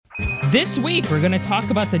This week, we're going to talk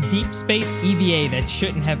about the deep space EVA that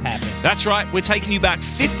shouldn't have happened. That's right, we're taking you back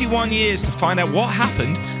 51 years to find out what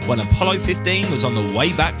happened when Apollo 15 was on the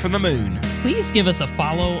way back from the moon. Please give us a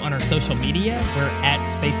follow on our social media. We're at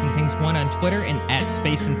Space and Things 1 on Twitter and at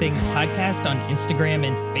Space and Things Podcast on Instagram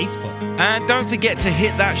and Facebook. And don't forget to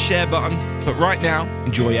hit that share button. But right now,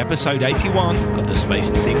 enjoy episode 81 of the Space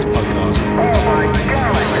and Things Podcast. Oh my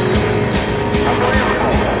God! Unbelievable,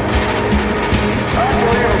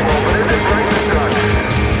 but is it great to done?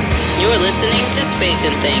 You're listening to Space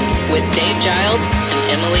and Things with Dave Giles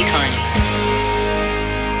and Emily Carney.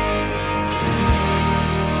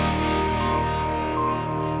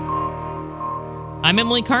 I'm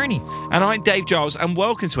Emily Carney. And I'm Dave Giles, and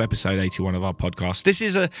welcome to episode 81 of our podcast. This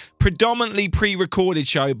is a predominantly pre-recorded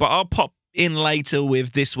show, but I'll pop in later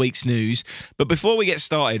with this week's news. But before we get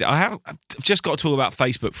started, I've just got to talk about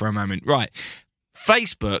Facebook for a moment. Right.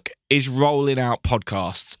 Facebook is rolling out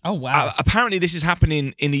podcasts. Oh, wow. Apparently, this is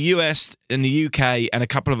happening in the US, in the UK, and a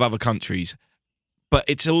couple of other countries. But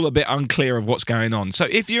it's all a bit unclear of what's going on. So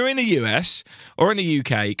if you're in the US or in the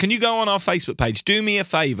UK, can you go on our Facebook page? Do me a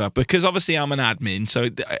favor, because obviously I'm an admin, so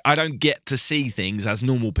I don't get to see things as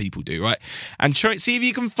normal people do, right? And see if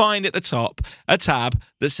you can find at the top a tab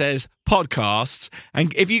that says podcasts.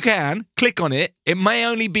 And if you can, click on it. It may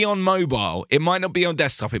only be on mobile. It might not be on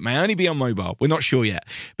desktop. It may only be on mobile. We're not sure yet.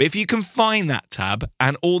 But if you can find that tab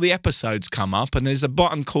and all the episodes come up and there's a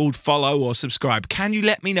button called follow or subscribe, can you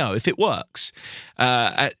let me know if it works?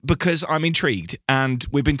 Because I'm intrigued and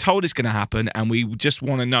we've been told it's going to happen and we just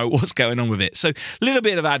want to know what's going on with it. So a little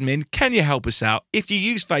bit of admin. Can you help us out? If you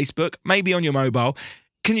use Facebook, maybe on your mobile,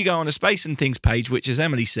 can you go on a Space and Things page, which, as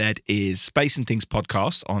Emily said, is Space and Things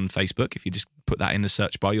Podcast on Facebook. If you just put that in the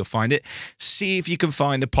search bar, you'll find it. See if you can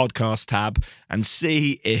find a podcast tab and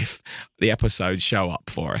see if the episodes show up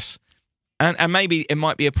for us. And maybe it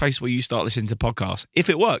might be a place where you start listening to podcasts. If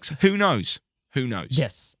it works, who knows? Who knows?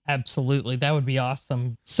 Yes, absolutely. That would be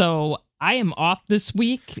awesome. So I am off this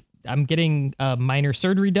week. I'm getting minor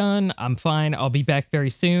surgery done. I'm fine. I'll be back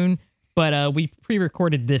very soon. But we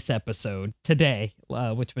pre-recorded this episode today,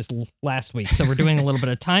 which was last week. So we're doing a little bit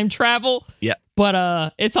of time travel. Yeah.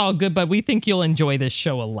 But it's all good. But we think you'll enjoy this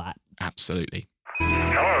show a lot. Absolutely.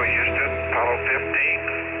 Hello, Houston. Apollo 15.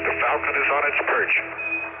 The Falcon is on its perch.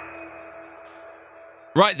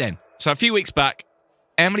 Right then. So a few weeks back,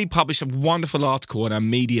 Emily published a wonderful article on her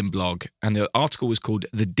Medium blog. And the article was called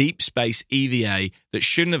The Deep Space EVA That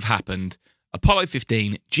Shouldn't Have Happened, Apollo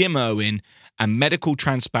 15, Jim Irwin, and Medical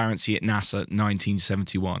Transparency at NASA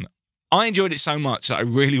 1971. I enjoyed it so much that I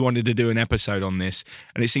really wanted to do an episode on this,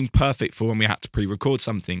 and it seemed perfect for when we had to pre-record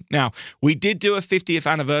something. Now, we did do a 50th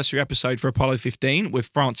anniversary episode for Apollo 15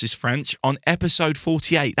 with Francis French on episode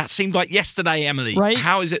 48. That seemed like yesterday, Emily. Right.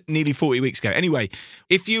 How is it nearly 40 weeks ago? Anyway,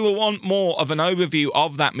 if you want more of an overview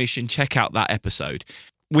of that mission, check out that episode.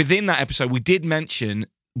 Within that episode, we did mention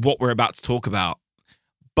what we're about to talk about,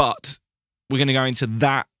 but we're going to go into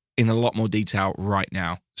that in a lot more detail right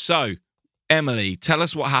now. So, Emily, tell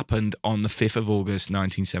us what happened on the 5th of August,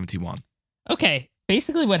 1971. Okay.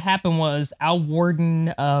 Basically what happened was Al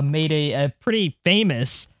Worden made a pretty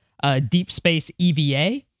famous deep space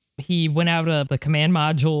EVA. He went out of the command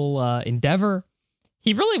module Endeavour.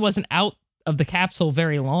 He really wasn't out of the capsule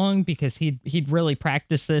very long because he'd really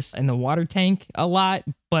practiced this in the water tank a lot.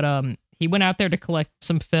 But he went out there to collect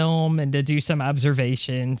some film and to do some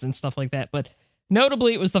observations and stuff like that. But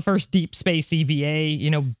notably, it was the first deep space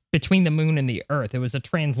EVA, between the moon and the Earth. It was a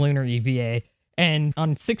translunar EVA. And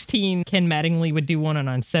on 16, Ken Mattingly would do one, and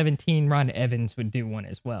on 17, Ron Evans would do one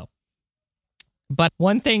as well. But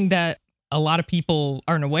one thing that a lot of people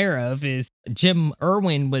aren't aware of is Jim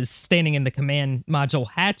Irwin was standing in the command module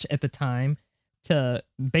hatch at the time to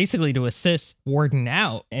assist Worden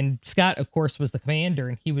out. And Scott, of course, was the commander,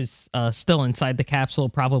 and he was still inside the capsule,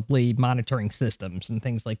 probably monitoring systems and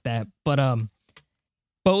things like that. But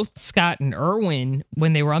both Scott and Irwin,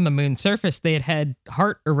 when they were on the moon's surface, they had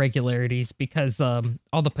heart irregularities because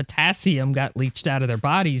all the potassium got leached out of their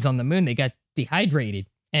bodies on the moon. They got dehydrated.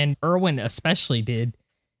 And Irwin especially did.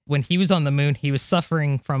 When he was on the moon, he was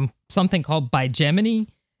suffering from something called bigeminy.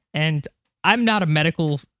 And I'm not a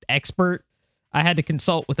medical expert. I had to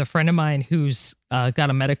consult with a friend of mine who's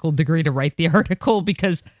got a medical degree to write the article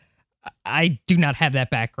because I do not have that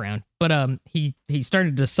background. But he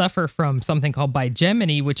started to suffer from something called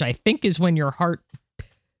bigeminy, which I think is when your heart,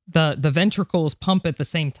 the ventricles pump at the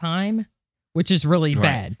same time, which is really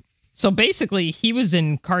bad. So basically, he was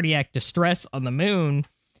in cardiac distress on the moon,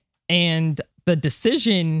 and the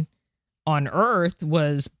decision on Earth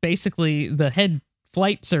was basically the head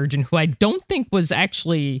flight surgeon, who I don't think was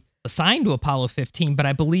actually assigned to Apollo 15, but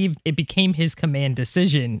I believe it became his command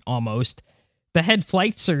decision almost. The head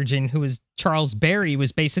flight surgeon, who was Charles Berry,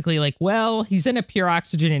 was basically like, well, he's in a pure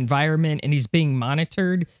oxygen environment and he's being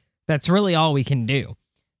monitored. That's really all we can do.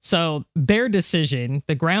 So their decision,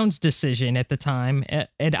 the ground's decision at the time,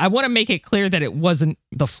 and I want to make it clear that it wasn't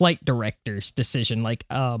the flight director's decision. Like,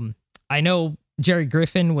 I know Jerry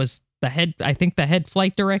Griffin was the head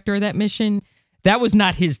flight director of that mission. That was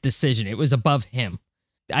not his decision. It was above him.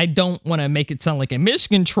 I don't want to make it sound like a mission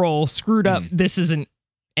control screwed up. This isn't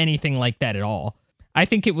anything like that at all. I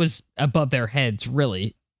think it was above their heads,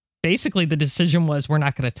 really. Basically, the decision was, we're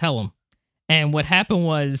not going to tell them. And what happened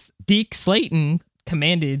was Deke Slayton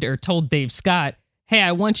commanded or told Dave Scott, hey,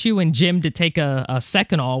 I want you and Jim to take a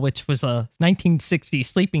Seconal, which was a 1960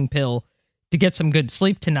 sleeping pill, to get some good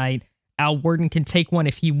sleep tonight. Al Worden can take one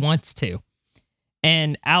if he wants to.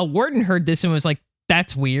 And Al Worden heard this and was like,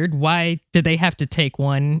 that's weird. Why did they have to take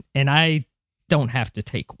one and I don't have to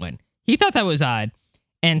take one? He thought that was odd.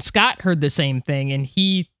 And Scott heard the same thing and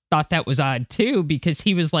he thought that was odd too, because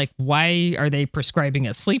he was like, why are they prescribing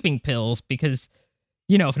us sleeping pills? Because,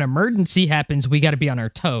 you know, if an emergency happens, we got to be on our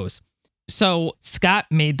toes. So Scott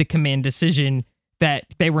made the command decision that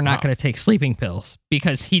they were not going to take sleeping pills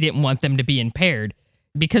because he didn't want them to be impaired,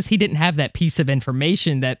 because he didn't have that piece of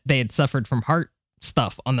information that they had suffered from heart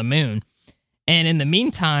stuff on the moon. And in the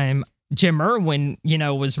meantime, Jim Irwin, you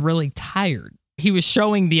know, was really tired. He was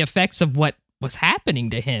showing the effects of what was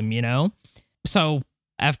happening to him, you know? So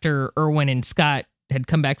after Irwin and Scott had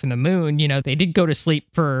come back from the moon, you know, they did go to sleep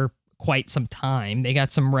for quite some time. They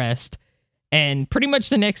got some rest. And pretty much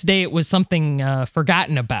the next day, it was something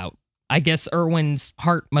forgotten about. I guess Irwin's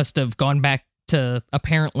heart must have gone back to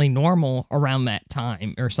apparently normal around that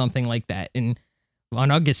time or something like that. And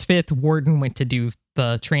on August 5th, Worden went to do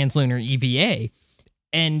the translunar EVA.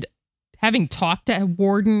 And having talked to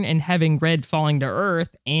Worden and having read Falling to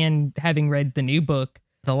Earth and having read the new book,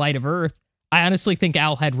 The Light of Earth, I honestly think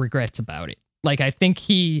Al had regrets about it. Like, I think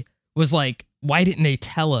he was like, why didn't they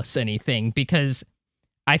tell us anything? Because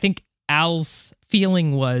I think Al's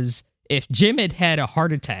feeling was, if Jim had had a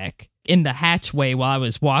heart attack in the hatchway while I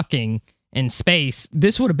was walking in space,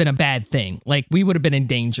 this would have been a bad thing. Like, we would have been in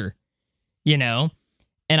danger, you know?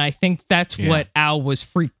 And I think that's what Al was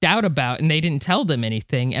freaked out about, and they didn't tell them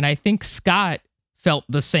anything. And I think Scott felt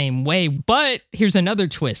the same way. But here's another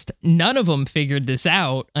twist. None of them figured this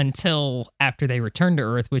out until after they returned to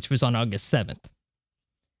Earth, which was on August 7th.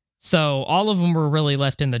 So all of them were really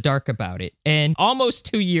left in the dark about it. And almost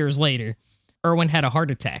 2 years later, Irwin had a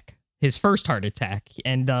heart attack, his first heart attack.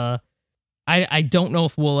 And I don't know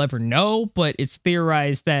if we'll ever know, but it's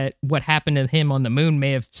theorized that what happened to him on the moon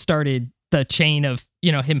may have started the chain of, you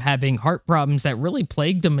know, him having heart problems that really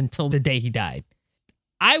plagued him until the day he died.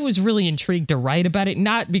 I was really intrigued to write about it,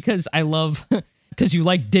 not because I love, because you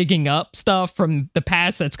like digging up stuff from the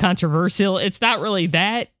past that's controversial. It's not really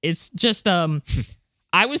that. It's just, I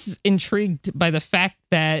was intrigued by the fact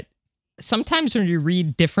that sometimes when you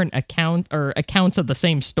read different accounts of the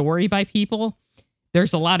same story by people,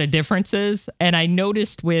 there's a lot of differences. And I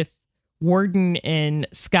noticed with Worden and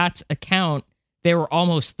Scott's account, they were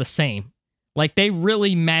almost the same. Like, they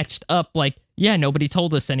really matched up. Like, yeah, nobody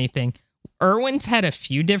told us anything. Irwin's had a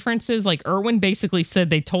few differences. Like, Irwin basically said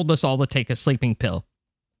they told us all to take a sleeping pill,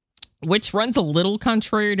 which runs a little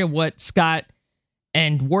contrary to what Scott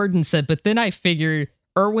and Worden said. But then I figured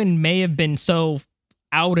Irwin may have been so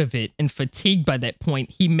out of it and fatigued by that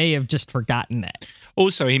point, he may have just forgotten that.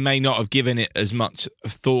 Also, he may not have given it as much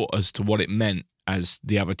thought as to what it meant as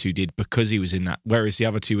the other two did, because he was in that. Whereas the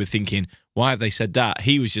other two were thinking, why have they said that?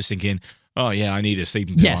 He was just thinking, oh yeah, I need a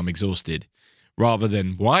sleeping pill, I'm exhausted. Rather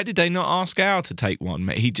than, why did they not ask Al to take one?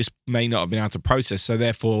 He just may not have been able to process, so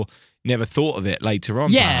therefore never thought of it later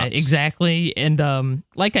on. Yeah, perhaps. Exactly. And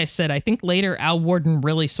like I said, I think later Al Worden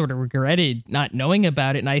really sort of regretted not knowing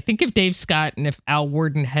about it. And I think if Dave Scott and if Al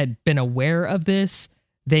Worden had been aware of this,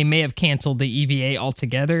 they may have canceled the EVA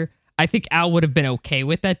altogether. I think Al would have been okay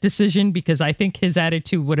with that decision, because I think his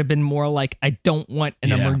attitude would have been more like, I don't want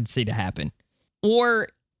an emergency to happen. Or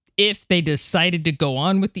if they decided to go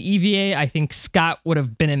on with the EVA, I think Scott would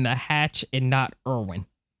have been in the hatch and not Irwin.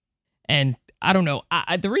 And I don't know.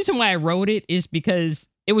 The reason why I wrote it is because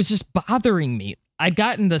it was just bothering me. I'd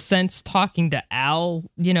gotten the sense talking to Al,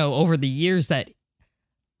 you know, over the years that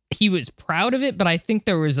he was proud of it, but I think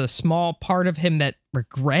there was a small part of him that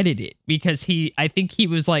regretted it, because I think he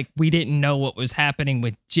was like, we didn't know what was happening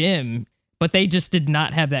with Jim, but they just did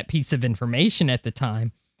not have that piece of information at the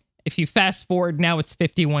time. If you fast forward, now it's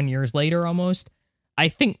 51 years later almost. I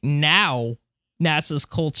think now NASA's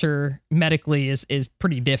culture medically is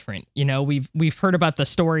pretty different. You know, we've heard about the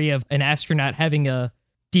story of an astronaut having a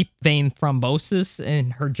deep vein thrombosis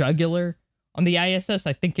in her jugular on the ISS.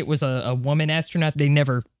 I think it was a woman astronaut. They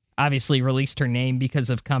never obviously released her name because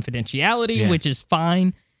of confidentiality, which is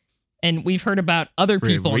fine. And we've heard about other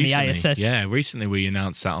people on the ISS. Yeah, recently we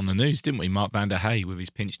announced that on the news, didn't we? Mark Van der Hey with his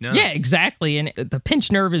pinched nerve. Yeah, exactly. And the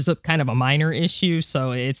pinched nerve is kind of a minor issue,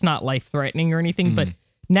 so it's not life-threatening or anything. But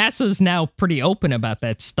NASA's now pretty open about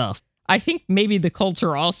that stuff. I think maybe the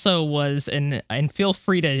culture also was, and feel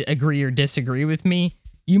free to agree or disagree with me.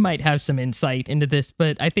 You might have some insight into this,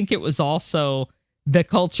 but I think it was also the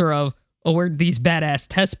culture of, oh, we're these badass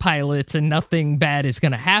test pilots and nothing bad is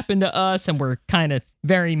going to happen to us, and we're kind of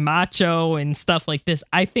very macho and stuff like this.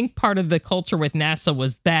 I think part of the culture with NASA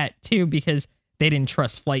was that too, because they didn't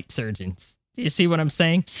trust flight surgeons. Do you see what I'm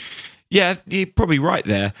saying? Yeah, you're probably right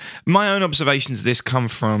there. My own observations of this come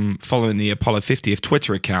from following the Apollo 50th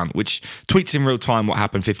Twitter account, which tweets in real time what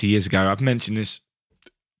happened 50 years ago. I've mentioned this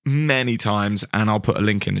many times, and I'll put a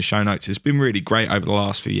link in the show notes. It's been really great over the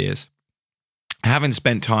last few years. Having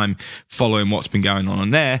spent time following what's been going on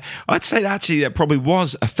there, I'd say that actually there probably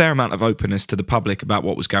was a fair amount of openness to the public about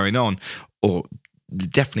what was going on, or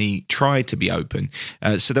definitely tried to be open.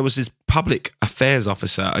 So there was this public affairs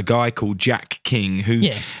officer, a guy called Jack King, who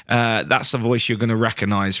that's a voice you're going to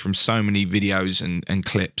recognize from so many videos and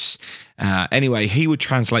clips. Anyway, he would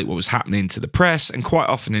translate what was happening to the press, and quite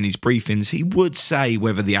often in his briefings, he would say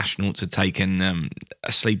whether the astronauts had taken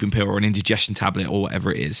a sleeping pill or an indigestion tablet or whatever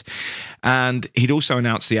it is. And he'd also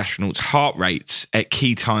announce the astronauts' heart rates at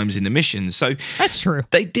key times in the mission. So that's true.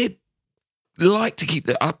 They did like to keep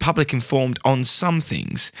the public informed on some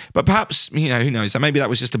things, but perhaps, you know, who knows, maybe that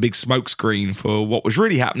was just a big smokescreen for what was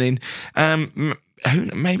really happening.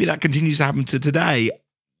 Maybe that continues to happen to today.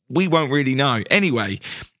 We won't really know. Anyway,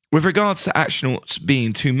 with regards to astronauts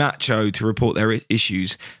being too macho to report their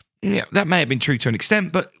issues, yeah, that may have been true to an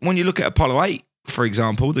extent, but when you look at Apollo 8, for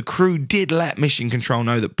example, the crew did let Mission Control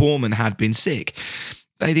know that Borman had been sick.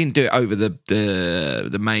 They didn't do it over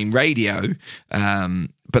the main radio,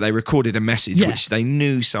 but they recorded a message which they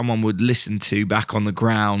knew someone would listen to back on the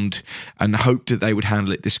ground and hoped that they would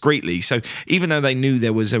handle it discreetly. So even though they knew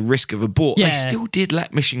there was a risk of abort, they still did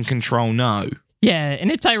let Mission Control know. Yeah,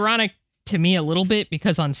 and it's ironic to me a little bit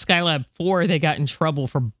because on Skylab 4, they got in trouble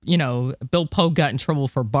for, you know, Bill Pogue got in trouble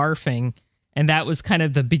for barfing, and that was kind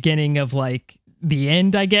of the beginning of like the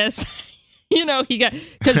end, I guess. You know, he got,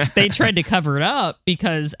 because they tried to cover it up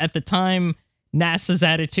because at the time, NASA's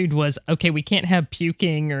attitude was, okay, we can't have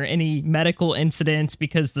puking or any medical incidents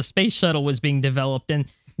because the space shuttle was being developed. And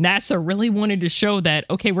NASA really wanted to show that,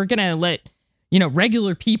 okay, we're going to let, you know,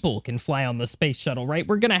 regular people can fly on the space shuttle, right?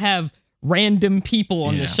 We're going to have random people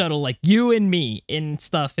on the shuttle like you and me and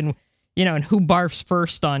stuff. And, you know, and who barfs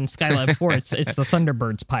first on Skylab 4? It's the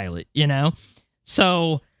Thunderbirds pilot, you know?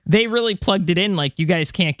 So they really plugged it in like, you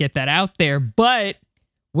guys can't get that out there. But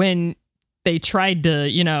when they tried to,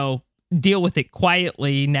 you know, deal with it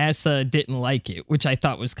quietly, NASA didn't like it, which I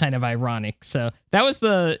thought was kind of ironic. So that was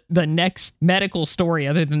the next medical story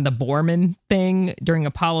other than the Borman thing during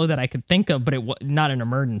Apollo that I could think of, but it was not an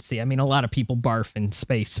emergency. I mean, a lot of people barf in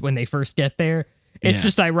space when they first get there. It's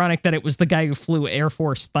just ironic that it was the guy who flew Air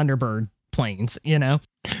Force Thunderbird planes, you know?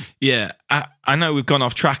 Yeah, I know we've gone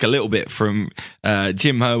off track a little bit from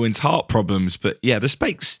Jim Irwin's heart problems, but yeah, the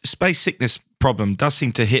space sickness problem does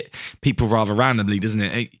seem to hit people rather randomly, doesn't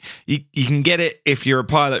it? You can get it if you're a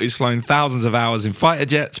pilot who's flown thousands of hours in fighter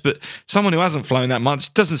jets, but someone who hasn't flown that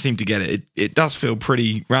much doesn't seem to get it. It does feel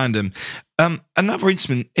pretty random. Another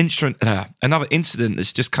incident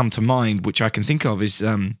that's just come to mind, which I can think of, is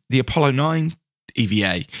the Apollo 9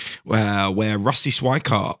 EVA, where Rusty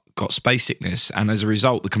Schweickart got space sickness, and as a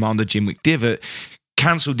result, the commander, Jim McDivitt,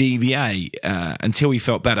 cancelled the EVA until he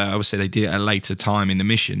felt better. Obviously, they did it at a later time in the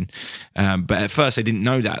mission, but at first they didn't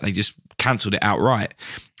know that. They just cancelled it outright.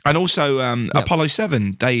 And also, Apollo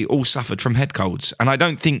 7, they all suffered from head colds, and I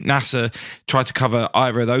don't think NASA tried to cover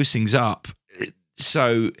either of those things up.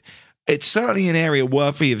 So it's certainly an area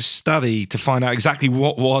worthy of study to find out exactly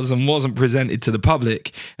what was and wasn't presented to the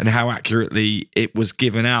public and how accurately it was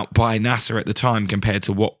given out by NASA at the time compared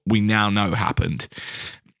to what we now know happened.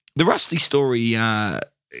 The Rusty story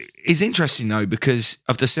is interesting, though, because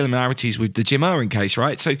of the similarities with the Jim Irwin case,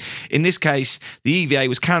 right? So in this case, the EVA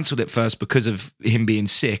was cancelled at first because of him being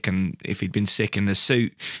sick, and if he'd been sick in the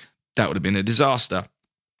suit, that would have been a disaster.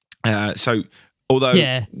 So Although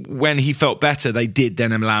Yeah. when he felt better, they did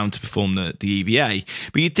then allow him to perform the EVA.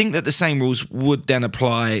 But you'd think that the same rules would then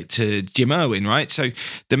apply to Jim Irwin, right? So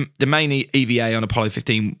the main EVA on Apollo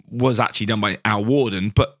 15 was actually done by Al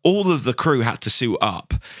Warden, but all of the crew had to suit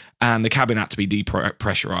up and the cabin had to be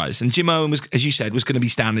depressurized. And Jim Irwin was, as you said, was going to be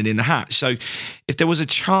standing in the hatch. So if there was a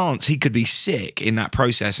chance he could be sick in that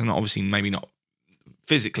process, and obviously maybe not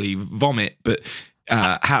physically vomit, but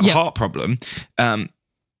have a heart problem,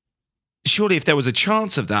 surely if there was a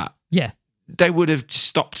chance of that, they would have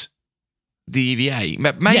stopped the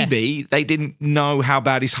EVA. Maybe they didn't know how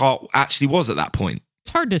bad his heart actually was at that point.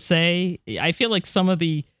 It's hard to say. I feel like some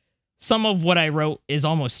of what I wrote is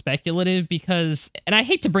almost speculative because, and I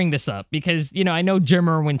hate to bring this up because, I know Jim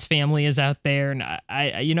Irwin's family is out there, and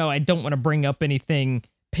I don't want to bring up anything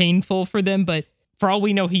painful for them, but for all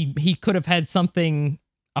we know, he could have had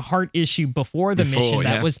a heart issue before the mission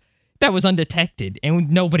that was undetected and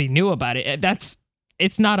nobody knew about it.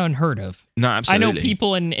 It's not unheard of. No, absolutely. I know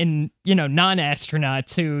people in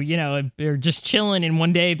non-astronauts who, are just chilling and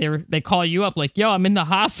one day they call you up like, yo, I'm in the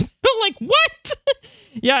hospital. Like, what?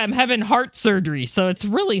 Yeah, I'm having heart surgery. So it's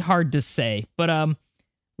really hard to say. But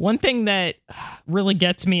one thing that really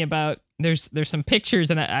gets me about, there's some pictures,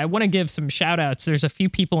 and I want to give some shout outs. There's a few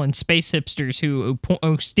people in Space Hipsters who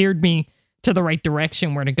steered me to the right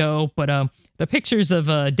direction where to go. But the pictures of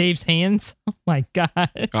Dave's hands, oh my God.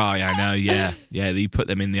 Oh, yeah, I know. Yeah. Yeah, you put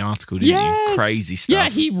them in the article, didn't you? Crazy stuff. Yeah,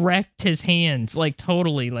 he wrecked his hands, like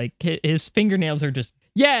totally. Like his fingernails are just,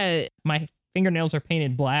 my fingernails are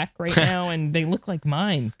painted black right now and they look like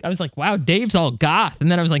mine. I was like, wow, Dave's all goth.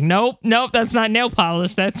 And then I was like, nope, that's not nail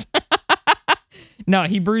polish. That's no,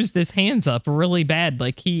 he bruised his hands up really bad.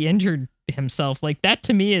 Like he injured himself. Like that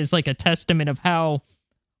to me is like a testament of how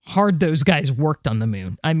hard those guys worked on the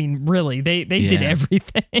moon. I mean, really, they did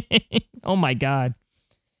everything. Oh my God.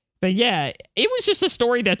 But yeah, it was just a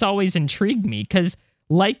story that's always intrigued me because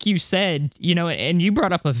like you said, and you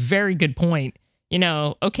brought up a very good point.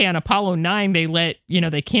 Okay, on Apollo 9,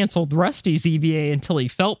 they canceled Rusty's EVA until he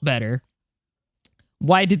felt better.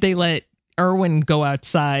 Why did they let Irwin go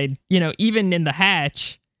outside, even in the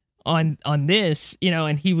hatch on this,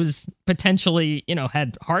 and he was potentially,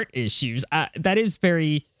 had heart issues? That is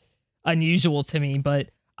very unusual to me, but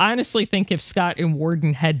I honestly think if Scott and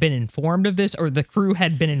Warden had been informed of this, or the crew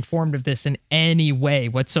had been informed of this in any way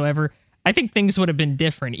whatsoever, I think things would have been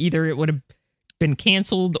different. Either it would have been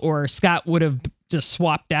canceled or Scott would have just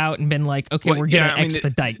swapped out and been like, okay, we're going to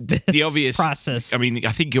expedite this obvious process. I mean,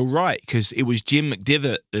 I think you're right because it was Jim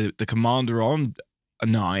McDivitt, the commander on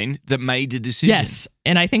 9, that made the decision. Yes,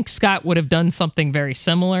 and I think Scott would have done something very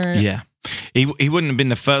similar. Yeah. He wouldn't have been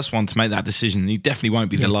the first one to make that decision. He definitely won't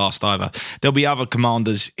be the last either. There'll be other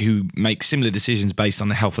commanders who make similar decisions based on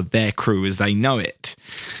the health of their crew as they know it.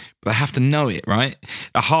 But they have to know it, right?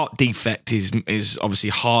 A heart defect is obviously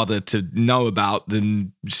harder to know about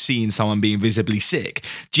than seeing someone being visibly sick.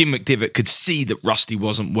 Jim McDivitt could see that Rusty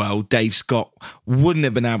wasn't well. Dave Scott wouldn't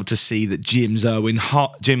have been able to see that Jim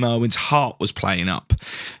Irwin's heart was playing up.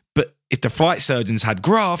 But if the flight surgeons had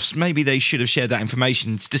graphs, maybe they should have shared that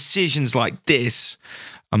information. Decisions like this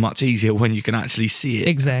are much easier when you can actually see it.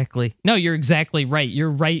 Exactly. No, you're exactly right.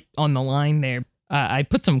 You're right on the line there. I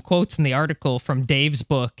put some quotes in the article from Dave's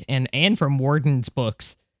book and from Warden's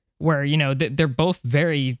books where, they're both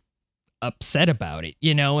very upset about it,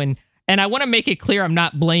 and I want to make it clear I'm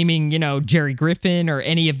not blaming, Jerry Griffin or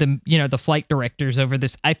any of the, the flight directors over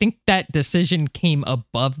this. I think that decision came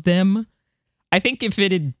above them. I think if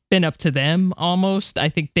it had been up to them almost, I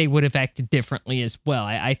think they would have acted differently as well.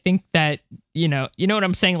 I think that, you know what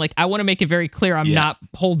I'm saying? Like, I want to make it very clear I'm not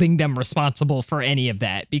holding them responsible for any of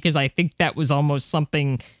that because I think that was almost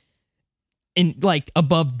something in like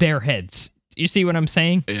above their heads. You see what I'm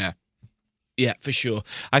saying? Yeah. Yeah, for sure.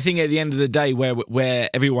 I think at the end of the day, where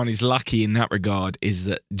everyone is lucky in that regard is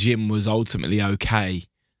that Jim was ultimately okay.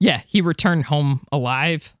 Yeah, he returned home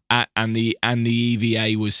alive. And the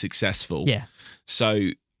EVA was successful. Yeah. So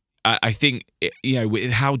I think,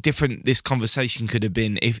 with how different this conversation could have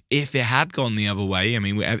been if it had gone the other way. I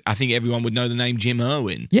mean, I think everyone would know the name Jim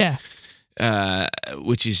Irwin. Yeah.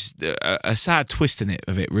 Which is a sad twist in it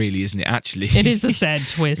of it, really, isn't it? Actually, it is a sad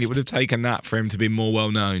twist. It would have taken that for him to be more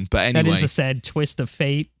well known. But anyway, that is a sad twist of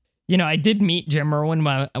fate. I did meet Jim Irwin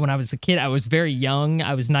when I was a kid. I was very young.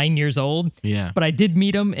 I was 9 years old. Yeah. But I did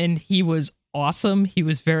meet him, and he was awesome. He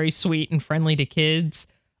was very sweet and friendly to kids.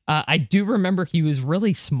 I do remember he was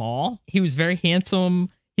really small. He was very handsome.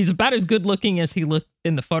 He's about as good looking as he looked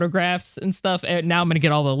in the photographs and stuff. Now I'm going to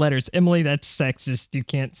get all the letters. Emily, that's sexist. You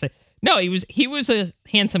can't say. No, he was a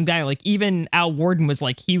handsome guy. Like, even Al Warden was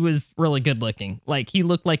like, he was really good looking. Like, he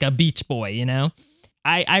looked like a beach boy, you know?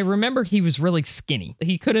 I remember he was really skinny.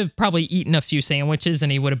 He could have probably eaten a few sandwiches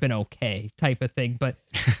and he would have been okay, type of thing. But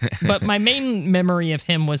my main memory of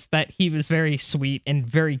him was that he was very sweet and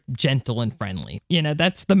very gentle and friendly. You know,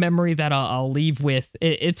 that's the memory that I'll leave with.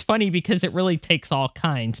 It's funny because it really takes all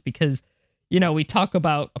kinds, because, you know, we talk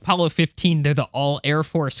about Apollo 15, they're the all Air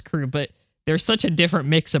Force crew, but there's such a different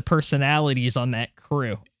mix of personalities on that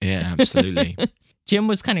crew. Yeah, absolutely. Jim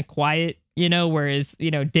was kind of quiet, you know, whereas, you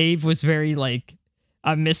know, Dave was very like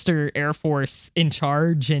a Mr. Air Force in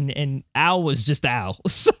charge, and Al was just Al.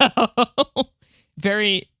 So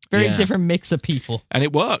very different mix of people. And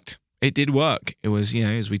it worked. It did work. It was, you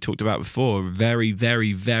know, as we talked about before, a very,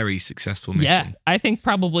 very, very successful mission. Yeah, I think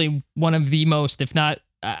probably one of the most, if not,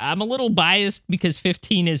 I'm a little biased because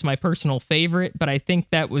 15 is my personal favorite, but I think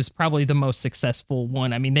that was probably the most successful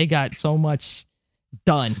one. I mean, they got so much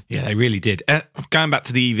done. Yeah, they really did. Going back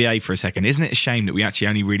to the EVA for a second, isn't it a shame that we actually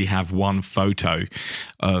only really have one photo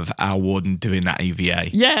of Al Warden doing that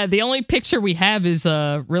EVA? Yeah, the only picture we have is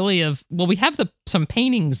really of, well, we have some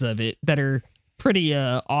paintings of it that are pretty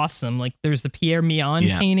awesome. Like there's the Pierre Mion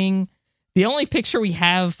painting. The only picture we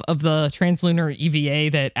have of the translunar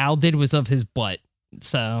EVA that Al did was of his butt.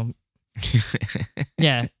 So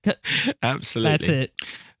yeah, absolutely. That's it.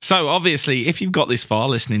 So obviously, if you've got this far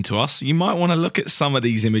listening to us, you might want to look at some of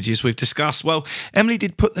these images we've discussed. Well, Emily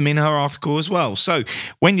did put them in her article as well. So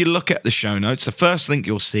when you look at the show notes, the first link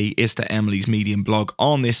you'll see is to Emily's Medium blog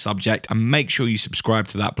on this subject, and make sure you subscribe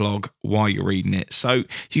to that blog while you're reading it so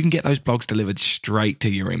you can get those blogs delivered straight to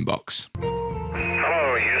your inbox.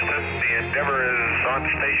 Hello, Houston. The Endeavour is on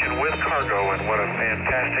station with cargo, and what a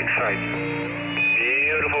fantastic sight.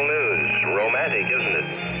 Beautiful news. Romantic, isn't it?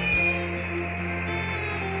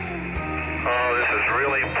 Oh, this is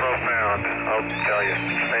really profound. I'll tell you,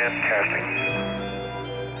 it's fantastic.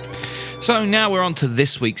 So now we're on to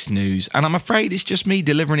this week's news, and I'm afraid it's just me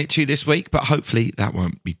delivering it to you this week, but hopefully that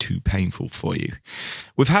won't be too painful for you.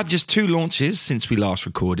 We've had just 2 launches since we last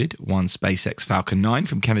recorded, one SpaceX Falcon 9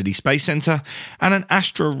 from Kennedy Space Center, and an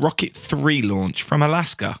Astra Rocket 3 launch from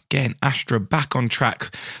Alaska, getting Astra back on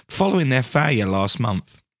track following their failure last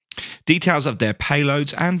month. Details of their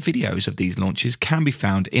payloads and videos of these launches can be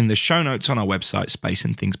found in the show notes on our website,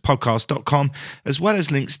 spaceandthingspodcast.com, as well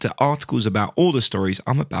as links to articles about all the stories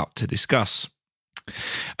I'm about to discuss.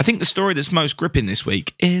 I think the story that's most gripping this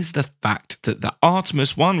week is the fact that the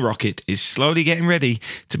Artemis 1 rocket is slowly getting ready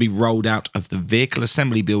to be rolled out of the vehicle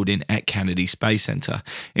assembly building at Kennedy Space Center.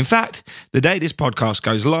 In fact, the day this podcast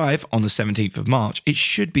goes live on the 17th of March, it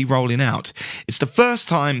should be rolling out. It's the first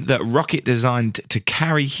time that a rocket designed to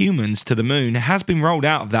carry humans to the moon has been rolled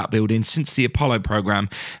out of that building since the Apollo program,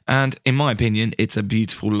 and in my opinion, it's a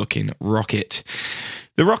beautiful looking rocket.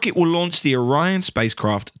 The rocket will launch the Orion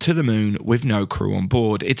spacecraft to the moon with no crew on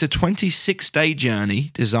board. It's a 26-day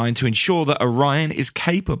journey designed to ensure that Orion is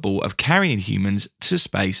capable of carrying humans to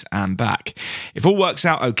space and back. If all works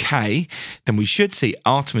out okay, then we should see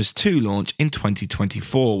Artemis 2 launch in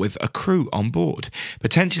 2024 with a crew on board,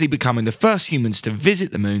 potentially becoming the first humans to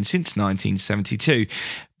visit the moon since 1972.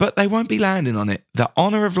 But they won't be landing on it. The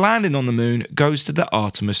honour of landing on the moon goes to the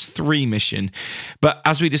Artemis 3 mission. But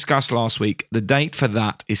as we discussed last week, the date for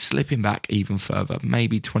that is slipping back even further,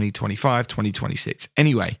 maybe 2025, 2026.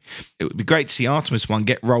 Anyway, it would be great to see Artemis 1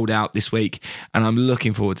 get rolled out this week, and I'm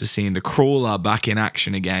looking forward to seeing the crawler back in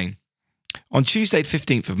action again. On Tuesday,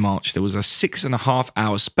 15th of March, there was a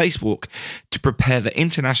 6.5-hour spacewalk to prepare the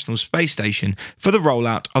International Space Station for the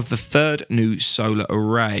rollout of the 3rd new solar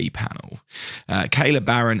array panel. Kayla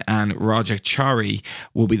Barron and Raja Chari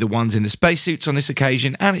will be the ones in the spacesuits on this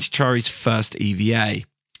occasion, and it's Chari's first EVA.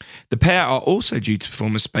 The pair are also due to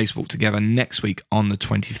perform a spacewalk together next week on the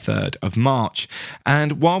 23rd of March.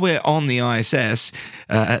 And while we're on the ISS,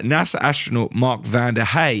 NASA astronaut Mark Vande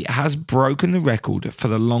Hey has broken the record for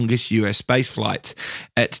the longest US spaceflight.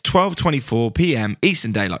 At 12:24 p.m.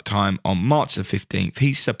 Eastern Daylight Time on March the 15th,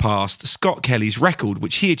 he surpassed Scott Kelly's record,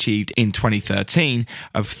 which he achieved in 2013,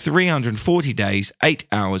 of 340 days, 8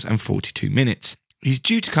 hours and 42 minutes. He's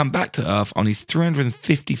due to come back to Earth on his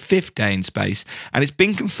 355th day in space, and it's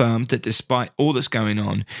been confirmed that despite all that's going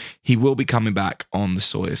on, he will be coming back on the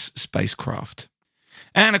Soyuz spacecraft.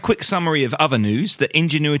 And a quick summary of other news. The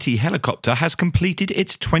Ingenuity helicopter has completed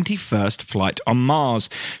its 21st flight on Mars,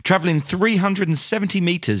 travelling 370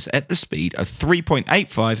 metres at the speed of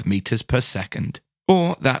 3.85 metres per second.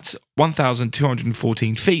 Or that's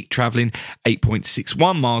 1,214 feet, traveling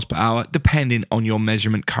 8.61 miles per hour, depending on your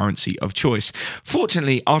measurement currency of choice.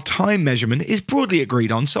 Fortunately, our time measurement is broadly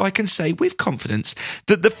agreed on, so I can say with confidence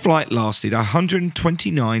that the flight lasted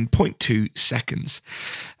 129.2 seconds.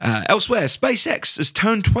 Elsewhere, SpaceX has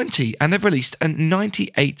turned 20 and they've released a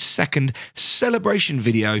 98-second celebration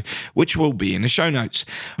video, which will be in the show notes.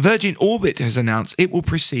 Virgin Orbit has announced it will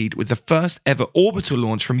proceed with the first ever orbital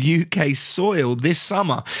launch from UK soil this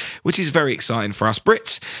summer, which is very exciting for us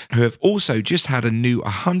Brits, who have also just had a new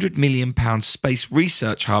 £100 million space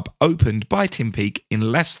research hub opened by Tim Peake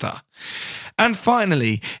in Leicester. And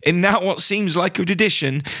finally, in now what seems like a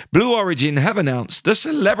tradition, Blue Origin have announced the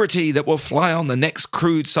celebrity that will fly on the next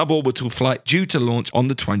crewed suborbital flight due to launch on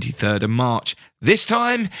the 23rd of March. This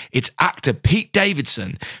time, it's actor Pete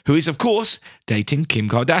Davidson, who is, of course, dating Kim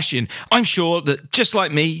Kardashian. I'm sure that, just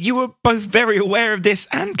like me, you were both very aware of this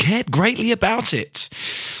and cared greatly about it.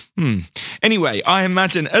 Anyway, I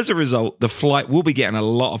imagine as a result, the flight will be getting a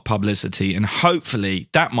lot of publicity, and hopefully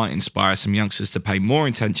that might inspire some youngsters to pay more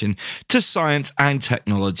attention to science and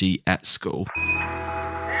technology at school.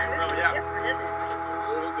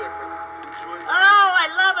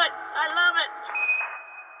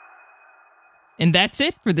 And that's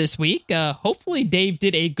it for this week. Hopefully Dave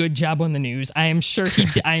did a good job on the news. I am sure he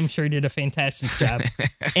did a fantastic job.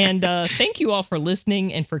 And thank you all for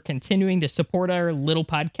listening and for continuing to support our little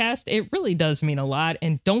podcast. It really does mean a lot.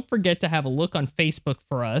 And don't forget to have a look on Facebook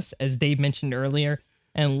for us, as Dave mentioned earlier,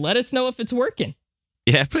 and let us know if it's working.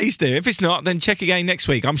 Yeah, please do. If it's not, then check again next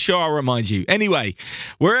week. I'm sure I'll remind you. Anyway,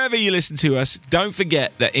 wherever you listen to us, don't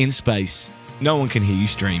forget that in space, no one can hear you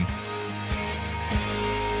stream.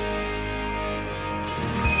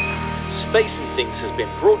 Space and Things has been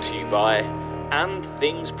brought to you by And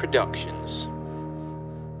Things Productions.